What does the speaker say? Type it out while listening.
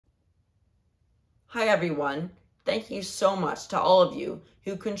Hi everyone, thank you so much to all of you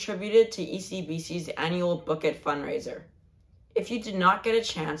who contributed to ECBC's annual Book It fundraiser. If you did not get a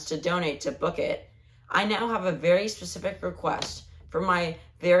chance to donate to Book It, I now have a very specific request for my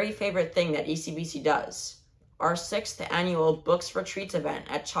very favorite thing that ECBC does, our 6th annual Books for Treats event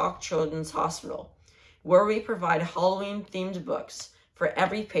at CHOC Children's Hospital, where we provide Halloween-themed books for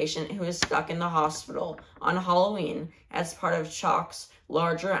every patient who is stuck in the hospital on Halloween as part of CHOC's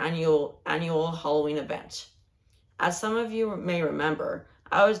larger annual Halloween event. As some of you may remember,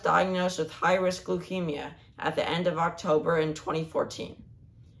 I was diagnosed with high-risk leukemia at the end of October in 2014.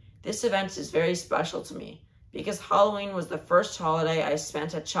 This event is very special to me because Halloween was the first holiday I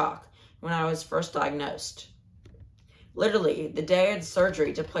spent at CHOC when I was first diagnosed. Literally, the day I had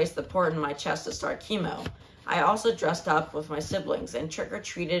surgery to place the port in my chest to start chemo, I also dressed up with my siblings and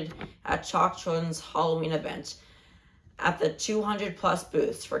trick-or-treated at CHOC Children's Halloween event at the 200-plus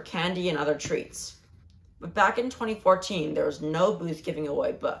booths for candy and other treats. But back in 2014, there was no booth giving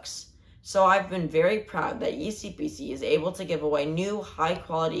away books. So I've been very proud that ECBC is able to give away new,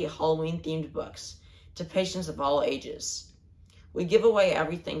 high-quality Halloween-themed books to patients of all ages. We give away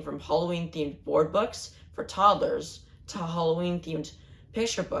everything from Halloween-themed board books for toddlers to Halloween-themed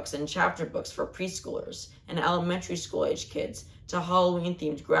picture books and chapter books for preschoolers and elementary school-age kids to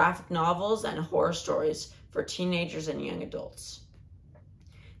Halloween-themed graphic novels and horror stories for teenagers and young adults.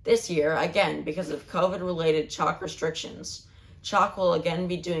 This year, again, because of COVID-related CHOC restrictions, CHOC will again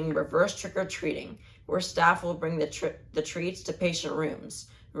be doing reverse trick-or-treating, where staff will bring the treats to patient rooms,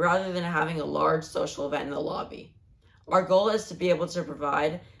 rather than having a large social event in the lobby. Our goal is to be able to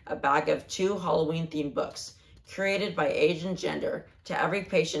provide a bag of 2 Halloween-themed books, curated by age and gender, to every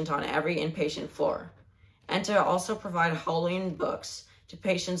patient on every inpatient floor, and to also provide Halloween books to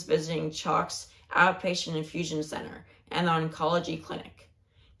patients visiting CHOC's Outpatient Infusion Center and the Oncology Clinic.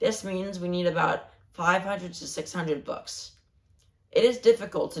 This means we need about 500 to 600 books. It is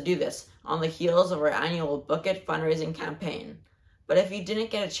difficult to do this on the heels of our annual Book It fundraising campaign, but if you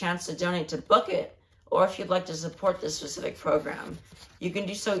didn't get a chance to donate to Book It, or if you'd like to support this specific program, you can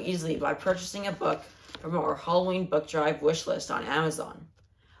do so easily by purchasing a book from our Halloween Book Drive wish list on Amazon.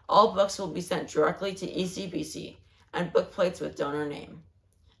 All books will be sent directly to ECBC and book plates with donor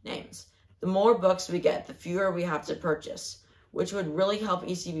names. The more books we get, the fewer we have to purchase, which would really help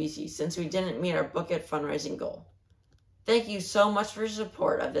ECBC since we didn't meet our Book It fundraising goal. Thank you so much for your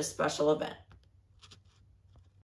support of this special event.